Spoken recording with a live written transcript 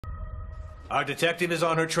Our detective is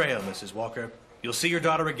on her trail, Mrs. Walker. You'll see your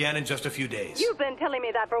daughter again in just a few days. You've been telling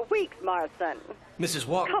me that for weeks, Marston. Mrs.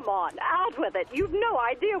 Walker... Come on, out with it. You've no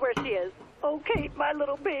idea where she is. Oh, Kate, my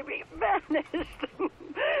little baby, vanished.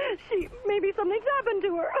 Maybe something's happened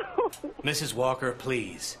to her. Mrs. Walker,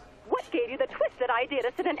 please. What gave you the twisted idea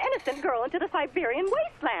to send an innocent girl into the Siberian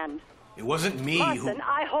wasteland? It wasn't me Marston,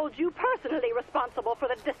 I hold you personally responsible for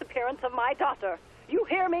the disappearance of my daughter. You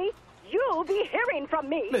hear me? You'll be hearing from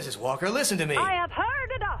me. Mrs. Walker, listen to me. I have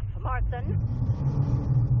heard enough, Marston.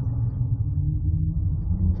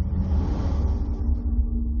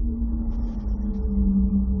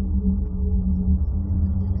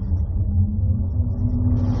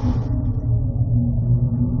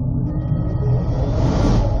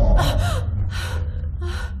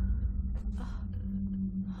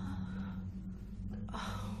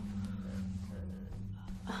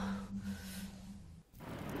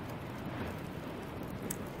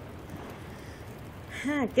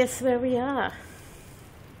 Guess where we are.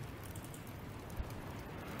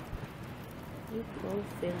 Youkol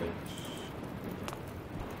village.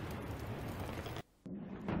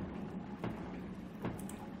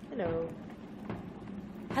 Hello.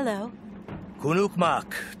 Hello.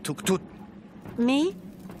 Kunukmak, tuktut. Me?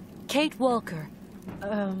 Kate Walker.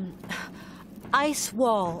 Ice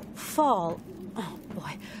wall, fall. Oh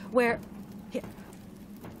boy, where...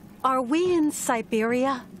 Are we in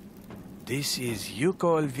Syberia? This is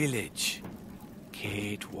Youkol village.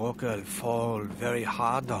 Kate Walker fall very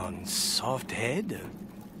hard on soft head.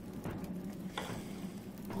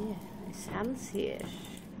 Yeah, his hands here.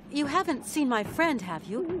 You haven't seen my friend, have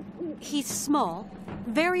you? He's small,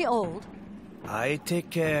 very old. I take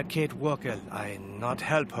care Kate Walker. I not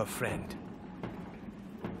help her friend.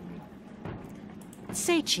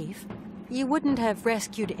 Say, Chief, you wouldn't have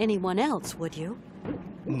rescued anyone else, would you?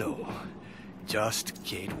 No, just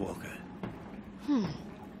Kate Walker.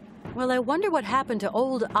 Well, I wonder what happened to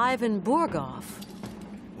old Ivan Burgov.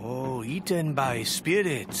 Oh, eaten by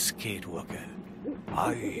spirits, Kate Walker.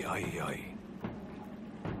 Aye, aye, aye.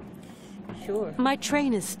 Sure. My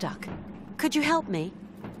train is stuck. Could you help me?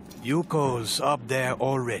 Youkol's up there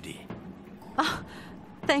already. Oh,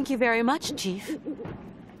 thank you very much, Chief.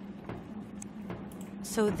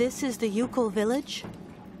 So this is the Youkol village?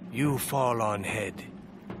 You fall on head.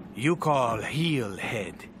 Youkol heal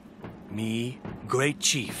head. Me, great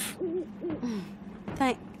chief.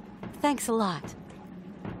 Thanks a lot.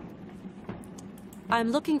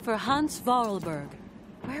 I'm looking for Hans Vorarlberg.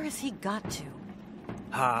 Where has he got to?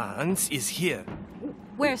 Hans is here.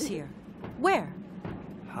 Where's here? Where?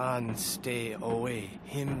 Hans stay away.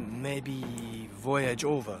 Him maybe voyage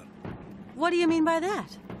over. What do you mean by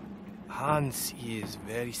that? Hans is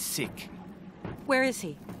very sick. Where is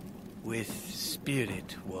he? With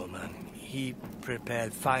spirit woman. He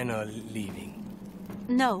prepared final leaving.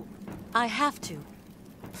 No, I have to.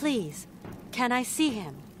 Please, can I see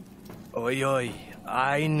him? Oi, oi.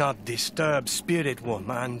 I not disturb spirit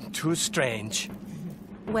woman. Too strange.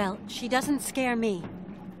 Well, she doesn't scare me.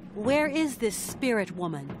 Where is this spirit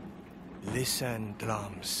woman? Listen,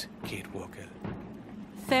 drums, Kate Walker.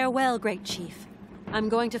 Farewell, great chief. I'm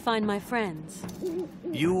going to find my friends.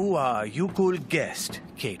 You are Youkol guest,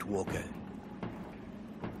 Kate Walker.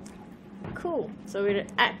 Cool. So we're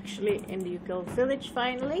actually in the Youkol village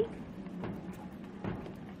finally.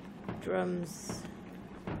 Drums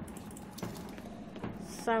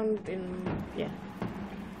sound in, yeah,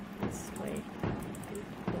 this way.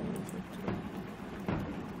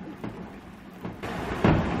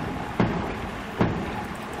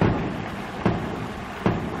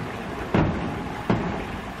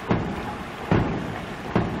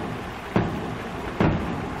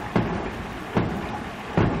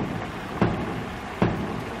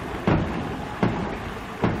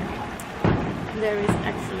 There is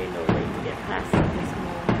actually no way to get past at this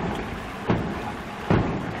moment.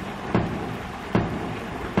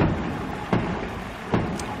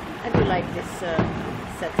 I do like this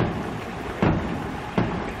setup.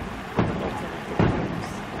 Alternative rooms.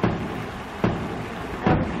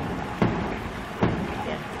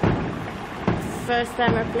 Yeah. First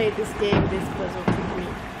time I played this game, this puzzle took me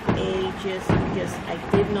ages because I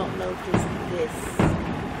did not notice this.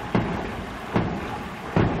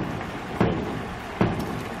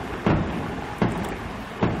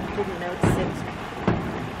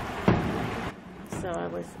 So I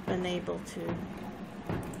was unable to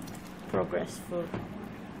progress for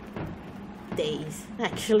days.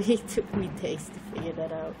 Actually, it took me days to figure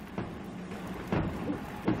that out.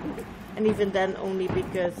 And even then only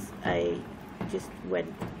because I just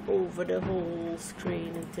went over the whole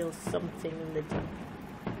screen until something lit up.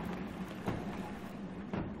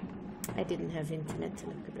 I didn't have internet to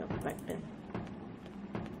look it up back then.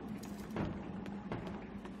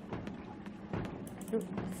 Oh,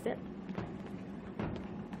 what's that?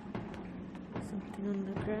 Something on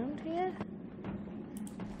the ground here?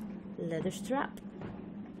 Leather strap.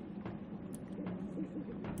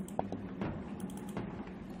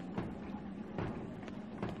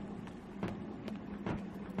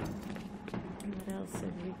 What else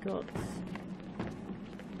have we got?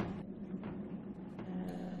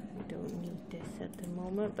 We don't need this at the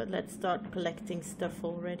moment, but let's start collecting stuff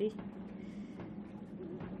already.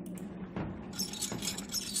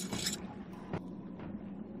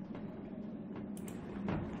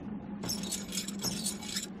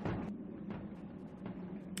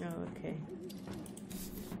 Oh, okay.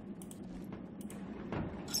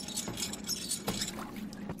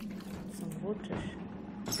 Some water.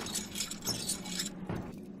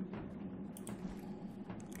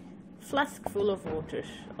 Flask full of water,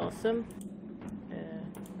 awesome.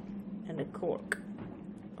 And a cork,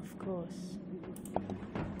 of course.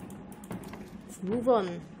 Let's move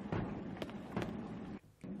on.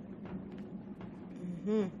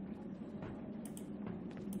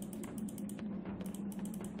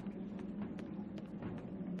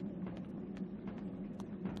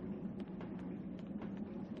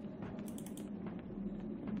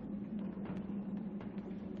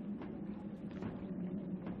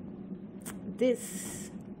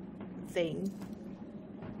 This thing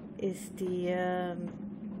is the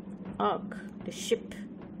ark, the ship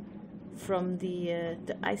from the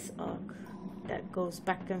ice ark that goes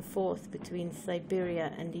back and forth between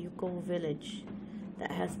Syberia and the Youkol village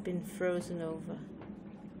that has been frozen over.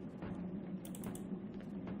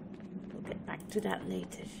 We'll get back to that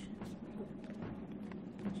later.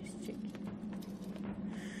 Just check.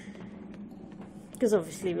 Because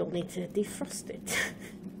obviously we'll need to defrost it.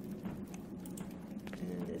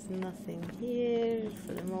 Nothing here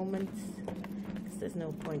for the moment, because there's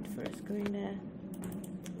no point for us going there.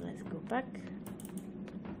 Let's go back.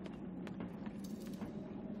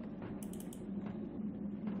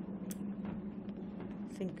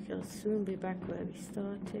 I think I'll soon be back where we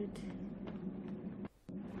started.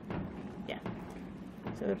 Yeah,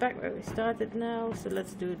 so we're back where we started now, so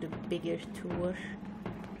let's do the bigger tour,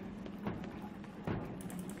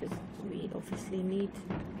 because we obviously need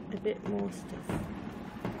a bit more stuff.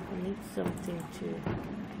 I need something to...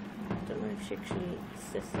 I don't know if she actually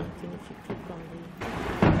says something if you click on the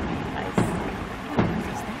ice.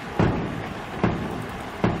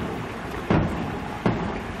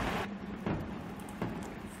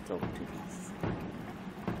 Let's talk to these.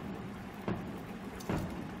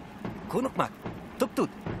 Kunukmak, Tuktut.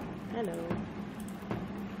 Hello.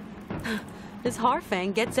 This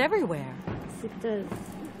Harfang gets everywhere. Yes, it does.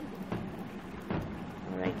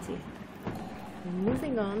 Alrighty.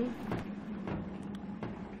 Moving on.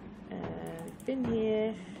 We've been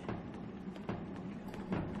here.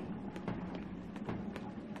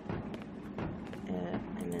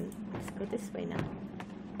 And then let's go this way now.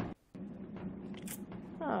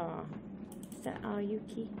 Oh, is that our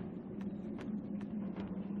Yuki?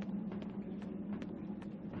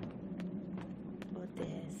 Oh,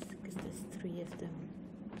 because there's 3 of them.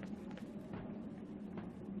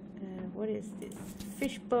 What is this?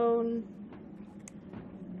 Fishbone.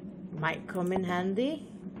 Might come in handy.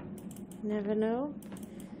 Never know.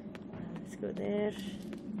 Let's go there.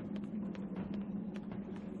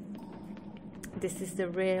 This is the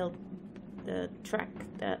rail, the track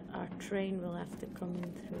that our train will have to come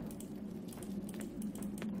in through.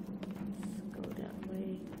 Let's go that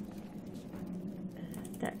way.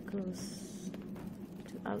 That goes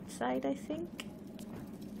to outside, I think.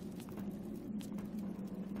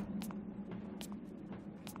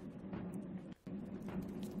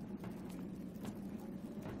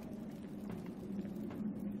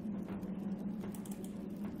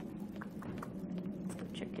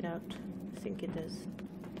 Check it out. I think it does.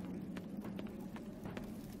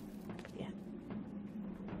 Yeah.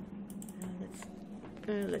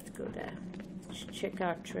 Let's go there. Let's check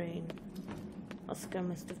our train. Oscar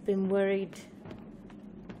must have been worried.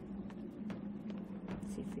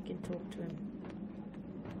 Let's see if we can talk to him.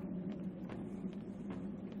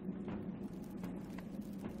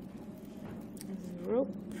 There's a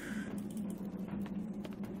rope.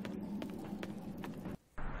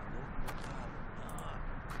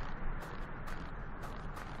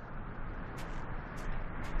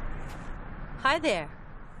 Hi there.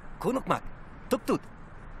 Kunukmak, Tuktut.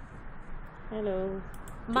 Hello.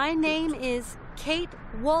 My name is Kate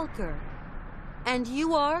Walker. And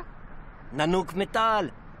you are? Nanuk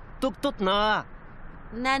Metal, Tuktut na.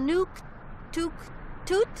 Nanook Tuk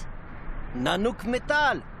Toot? Nanuk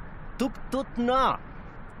Metal, Tuk tut na.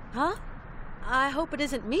 Huh? I hope it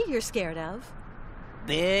isn't me you're scared of.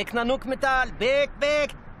 Bek na nuk metal.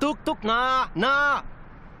 Bek. Tuk tuk na.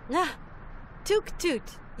 Ah, toot toot.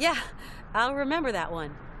 Yeah, I'll remember that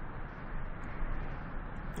one.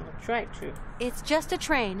 I'll try to. It's just a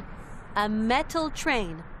train. A metal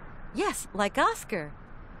train. Yes, like Oscar.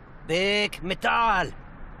 Bek metal.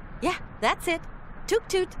 Yeah, that's it. Toot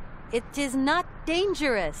toot. It is not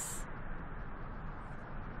dangerous.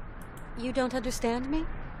 You don't understand me?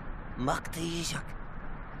 Maktijak.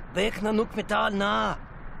 Bek na nuk metal na.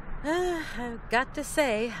 I've got to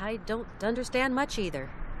say, I don't understand much either.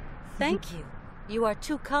 Thank you. You are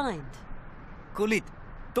too kind. Kulit.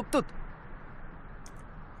 Tuk tut.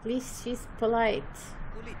 At least she's polite.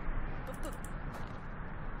 Kulit. Tuk tut.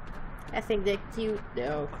 I think they're cute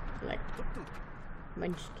though, like Tuk tut.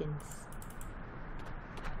 munchkins.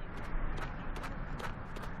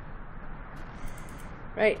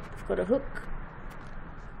 Right, I've got a hook.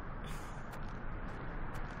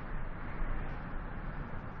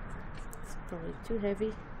 It's probably too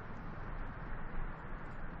heavy.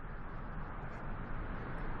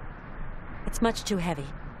 It's much too heavy.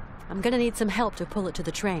 I'm gonna need some help to pull it to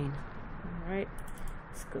the train. Alright,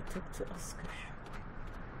 let's go talk to Oscar.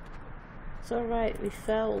 It's alright, we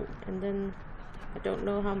fell and then I don't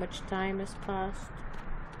know how much time has passed.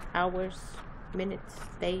 Hours, minutes,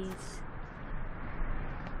 days.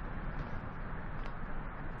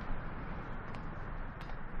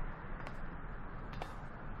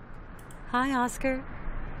 Hi, Oscar.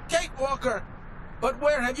 Kate Walker! But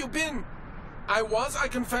where have you been? I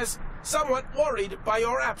confess, somewhat worried by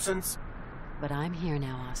your absence. But I'm here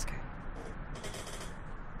now, Oscar.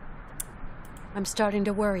 I'm starting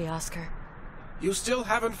to worry, Oscar. You still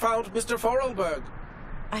haven't found Mr. Forelberg.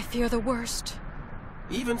 I fear the worst.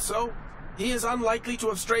 Even so, he is unlikely to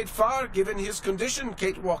have strayed far given his condition,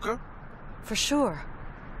 Kate Walker. For sure.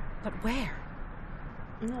 But where?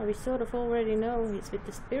 No, we sort of already know he's with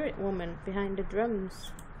the spirit woman behind the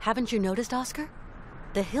drums. Haven't you noticed, Oscar?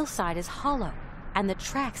 The hillside is hollow, and the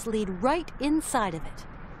tracks lead right inside of it.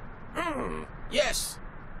 Yes,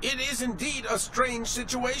 it is indeed a strange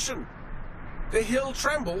situation. The hill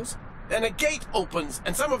trembles, then a gate opens,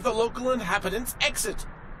 and some of the local inhabitants exit.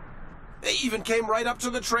 They even came right up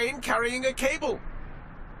to the train carrying a cable.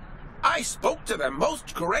 I spoke to them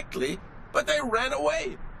most correctly, but they ran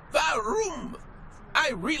away. Varum!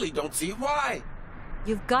 I really don't see why.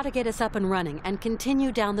 You've got to get us up and running and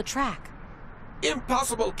continue down the track.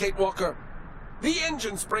 Impossible, Kate Walker. The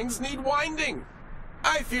engine springs need winding.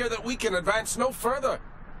 I fear that we can advance no further,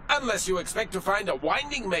 unless you expect to find a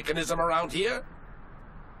winding mechanism around here.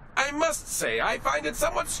 I must say, I find it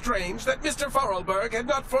somewhat strange that Mr. Forelberg had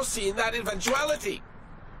not foreseen that eventuality.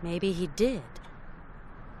 Maybe he did.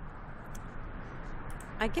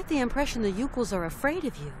 I get the impression the Youkols are afraid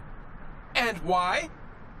of you. And why?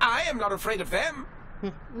 I am not afraid of them.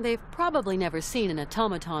 They've probably never seen an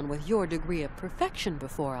automaton with your degree of perfection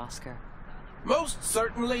before, Oscar. Most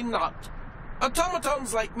certainly not.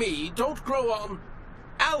 Automatons like me don't grow on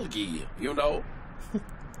algae, you know.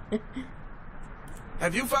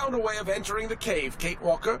 Have you found a way of entering the cave, Kate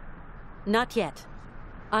Walker? Not yet.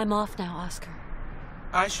 I'm off now, Oscar.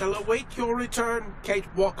 I shall await your return, Kate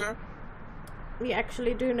Walker. We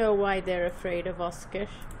actually do know why they're afraid of Oscar.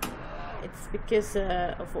 It's because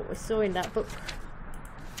of what we saw in that book.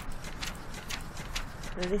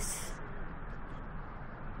 This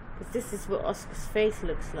is what Oscar's face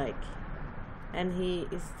looks like, and he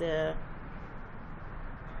is the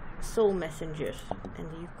soul messenger, and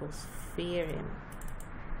the Youkols fear him,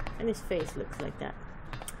 and his face looks like that.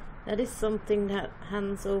 That is something that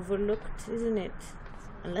Hans overlooked, isn't it?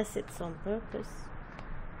 Unless it's on purpose.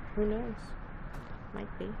 Who knows?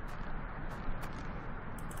 Might be.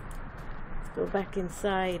 Let's go back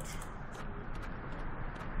inside.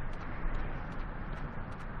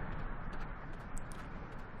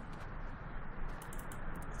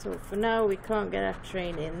 So for now we can't get our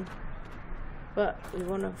train in, but we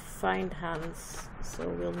want to find Hans, so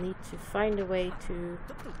we'll need to find a way to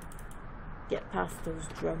get past those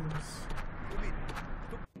drums.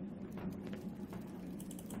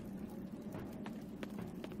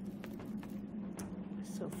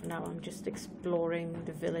 So for now I'm just exploring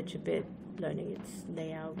the village a bit, learning its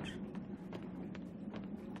layout.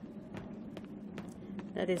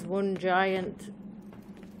 That is one giant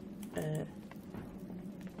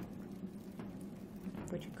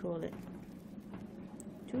what do you call it?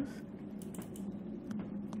 Tooth?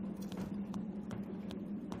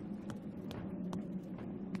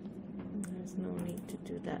 There's no need to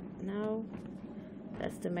do that now.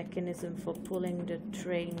 That's the mechanism for pulling the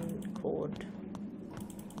train cord.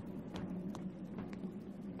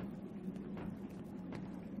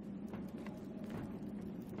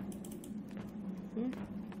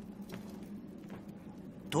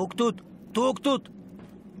 Tuktut! Tuktut!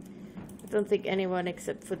 I don't think anyone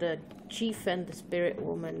except for the chief and the spirit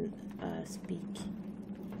woman speak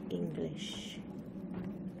English.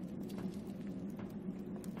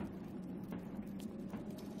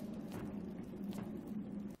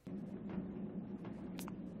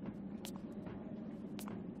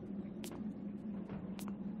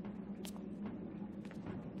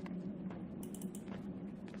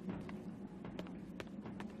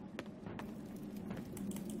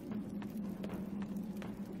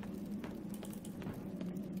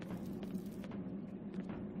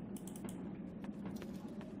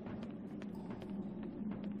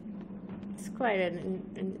 Quite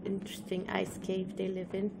an interesting ice cave they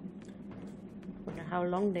live in. Wonder how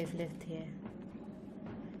long they've lived here.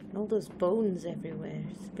 And all those bones everywhere.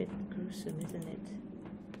 It's a bit gruesome, isn't it?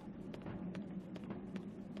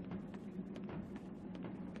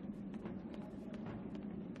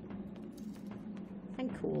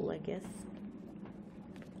 And cool, I guess.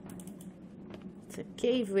 It's a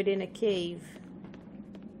cave within a cave.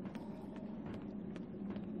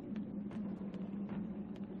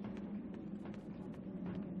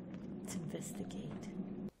 Investigate.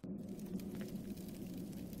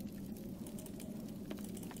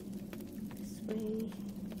 This way.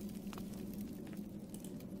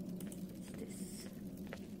 What's this?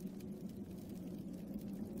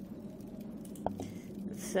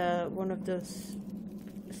 It's one of those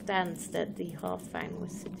stands that the half-fang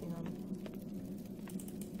was sitting on.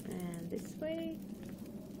 And this way.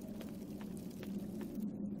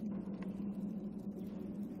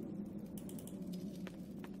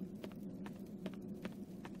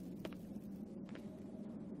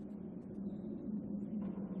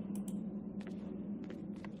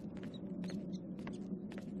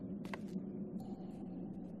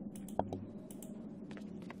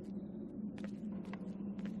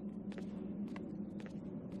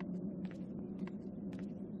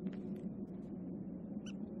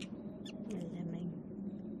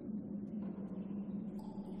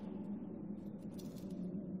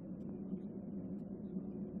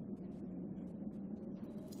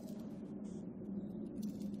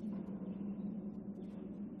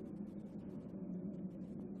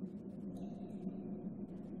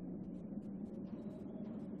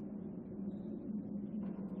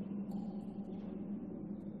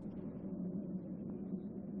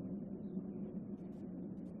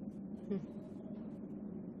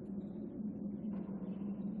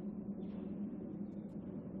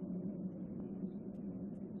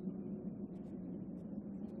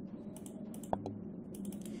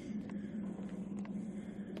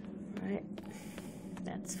 Right,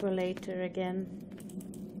 that's for later again.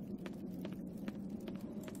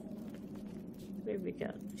 Where we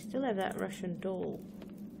go? We still have that Russian doll.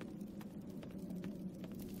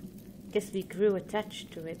 Guess we grew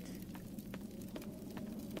attached to it.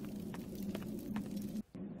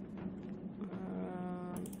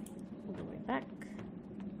 All the way back.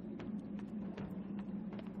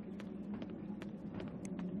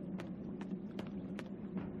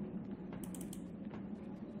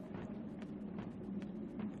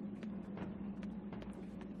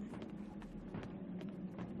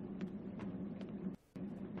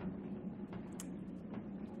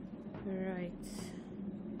 Right.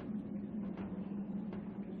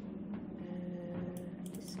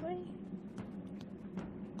 This way.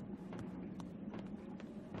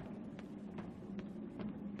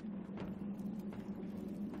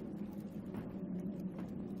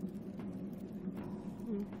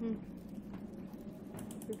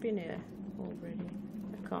 We've been here already.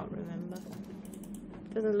 I can't remember.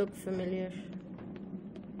 Doesn't look familiar.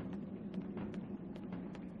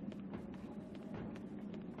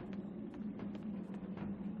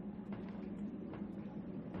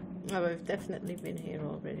 Oh, we've definitely been here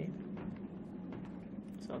already.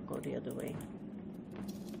 So I'll go the other way.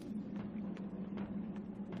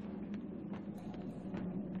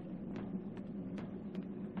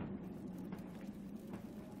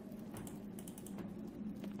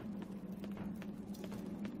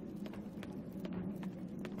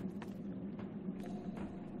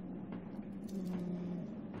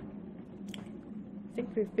 I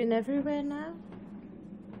think we've been everywhere now.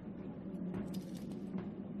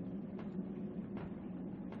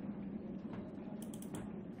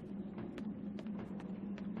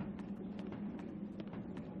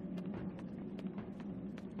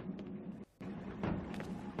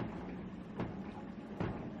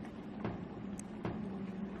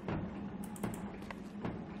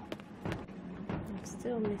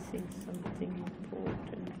 Still missing something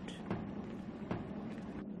important.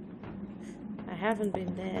 I haven't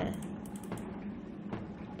been there,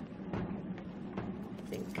 I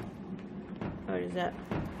think. Or is that...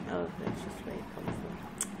 Oh, that's just where it comes from.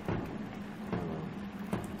 Oh, well.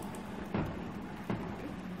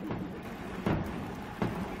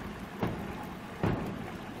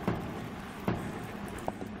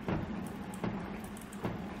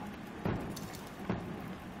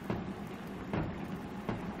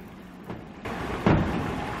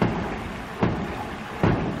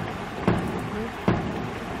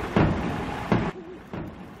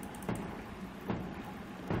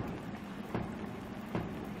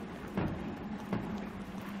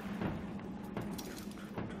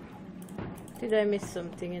 Did I miss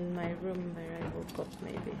something in my room where I woke up,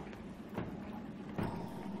 maybe?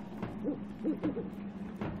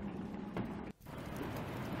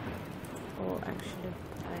 Oh, actually,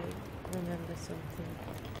 I remember something.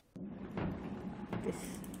 This.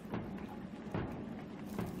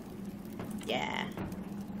 Yeah.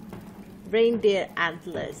 Reindeer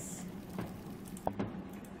antlers.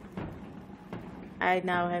 I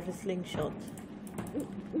now have a slingshot.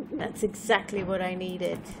 That's exactly what I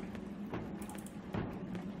needed.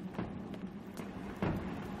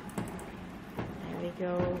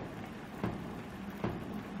 Go.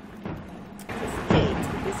 This gate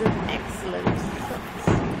is an excellent shot.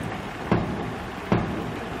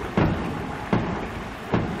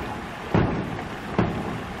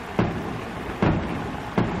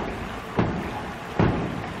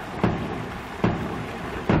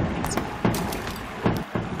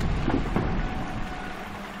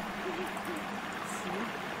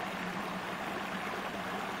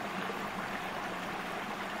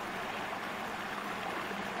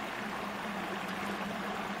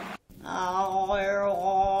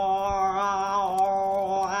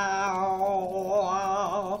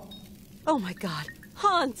 Oh my God,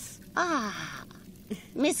 Hans! Ah,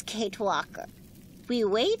 Miss Kate Walker, we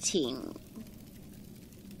waiting.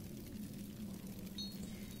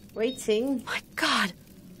 Waiting? My God,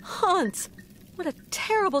 Hans! What a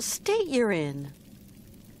terrible state you're in.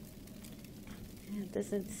 It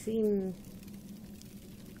doesn't seem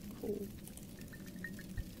cool.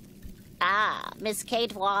 Ah, Miss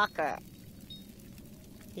Kate Walker.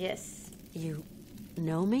 Yes. You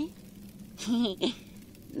know me?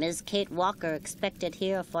 Miss Kate Walker expected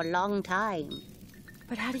here for a long time.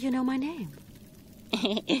 But how do you know my name?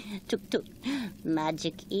 Tuk tuk.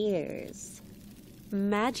 Magic ears.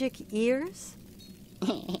 Magic ears?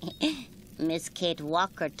 Miss Kate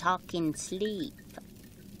Walker talk in sleep.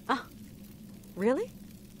 Ah, really?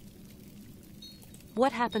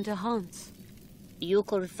 What happened to Hans? You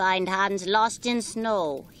could find Hans lost in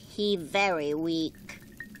snow. He very weak.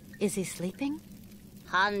 Is he sleeping?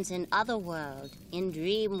 Hans in other world, in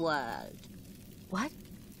dream world. What?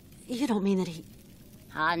 You don't mean that he...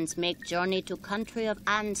 Hans make journey to country of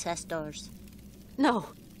ancestors. No,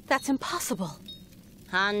 that's impossible.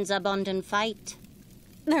 Hans abandon fight.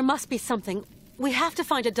 There must be something. We have to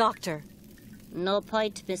find a doctor. No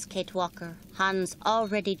point, Miss Kate Walker. Hans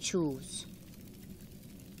already choose.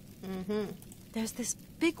 There's this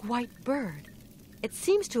big white bird. It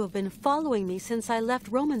seems to have been following me since I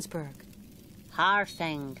left Romansburg.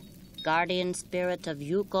 Harfang, guardian spirit of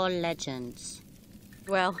Youkol legends.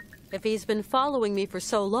 Well, if he's been following me for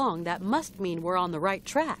so long, that must mean we're on the right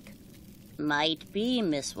track. Might be,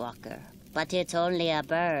 Miss Walker, but it's only a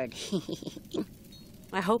bird.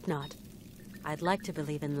 I hope not. I'd like to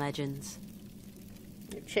believe in legends.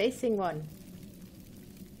 You're chasing one.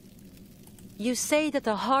 You say that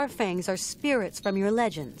the Harfangs are spirits from your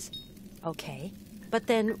legends. Okay, but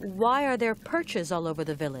then why are there perches all over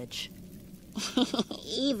the village?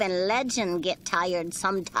 Even legend get tired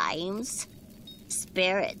sometimes.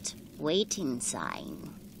 Spirit, waiting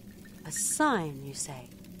sign. A sign, you say?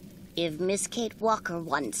 If Miss Kate Walker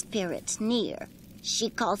wants spirits near, she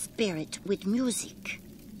calls spirit with music.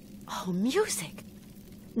 Oh, music!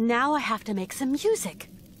 Now I have to make some music.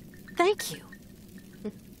 Thank you.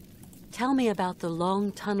 Tell me about the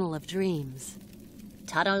long tunnel of dreams.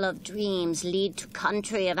 Tunnel of dreams lead to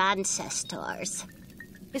country of ancestors.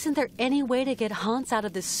 Isn't there any way to get Hans out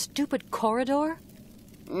of this stupid corridor?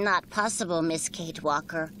 Not possible, Miss Kate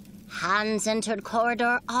Walker. Hans entered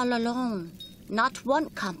corridor all alone. Not one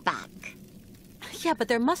come back. Yeah, but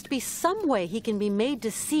there must be some way he can be made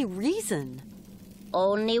to see reason.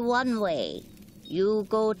 Only one way. You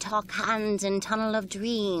go talk Hans in Tunnel of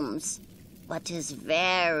Dreams. But is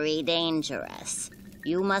very dangerous.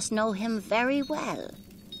 You must know him very well.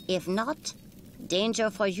 If not, danger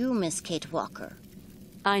for you, Miss Kate Walker.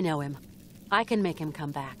 I know him. I can make him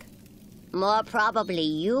come back. More probably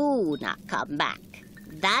you not come back.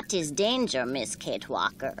 That is danger, Miss Kate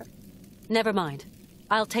Walker. Never mind.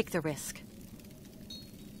 I'll take the risk.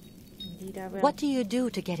 Indeed I will. What do you do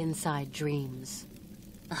to get inside dreams?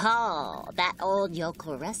 Oh, that old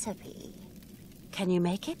Youkol recipe. Can you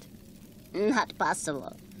make it? Not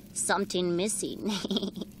possible. Something missing.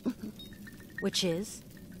 Which is?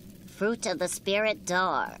 Fruit of the spirit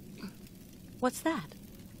door. What's that?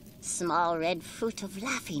 Small red fruit of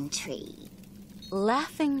laughing tree.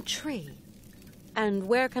 Laughing tree. And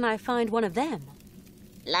where can I find one of them?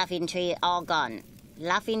 Laughing tree all gone.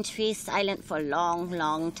 Laughing tree silent for long,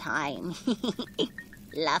 long time.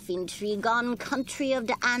 Laughing tree gone country of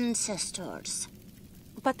the ancestors.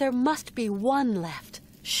 But there must be one left.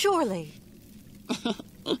 Surely.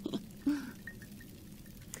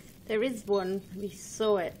 There is one. We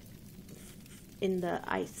saw it in the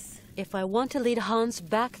ice. If I want to lead Hans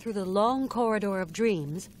back through the long corridor of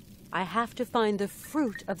dreams, I have to find the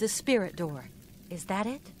fruit of the spirit door. Is that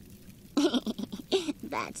it?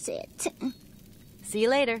 That's it. See you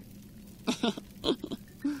later.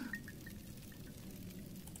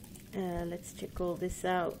 Let's check all this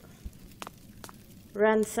out.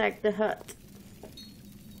 Ransack the hut.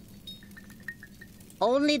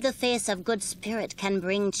 Only the face of good spirit can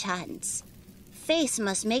bring chance. Face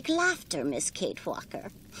must make laughter, Miss Kate Walker.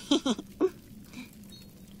 It's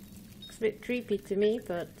a bit creepy to me,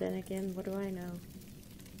 but then again, what do I know?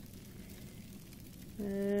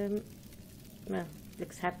 Well,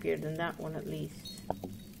 looks happier than that one at least.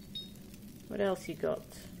 What else you got?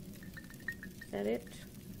 Is that it?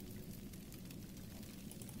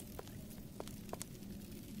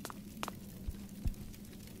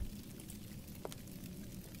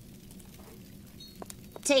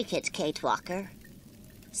 Take it, Kate Walker.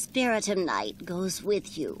 Spirit of Night goes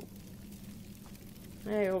with you.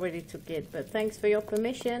 I already took it, but thanks for your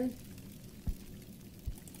permission.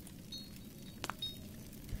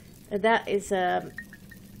 That is a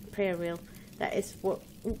prayer wheel. That is what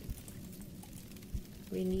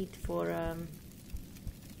we need for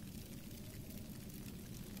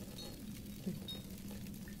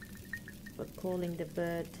calling the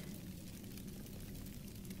bird.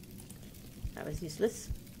 That was useless.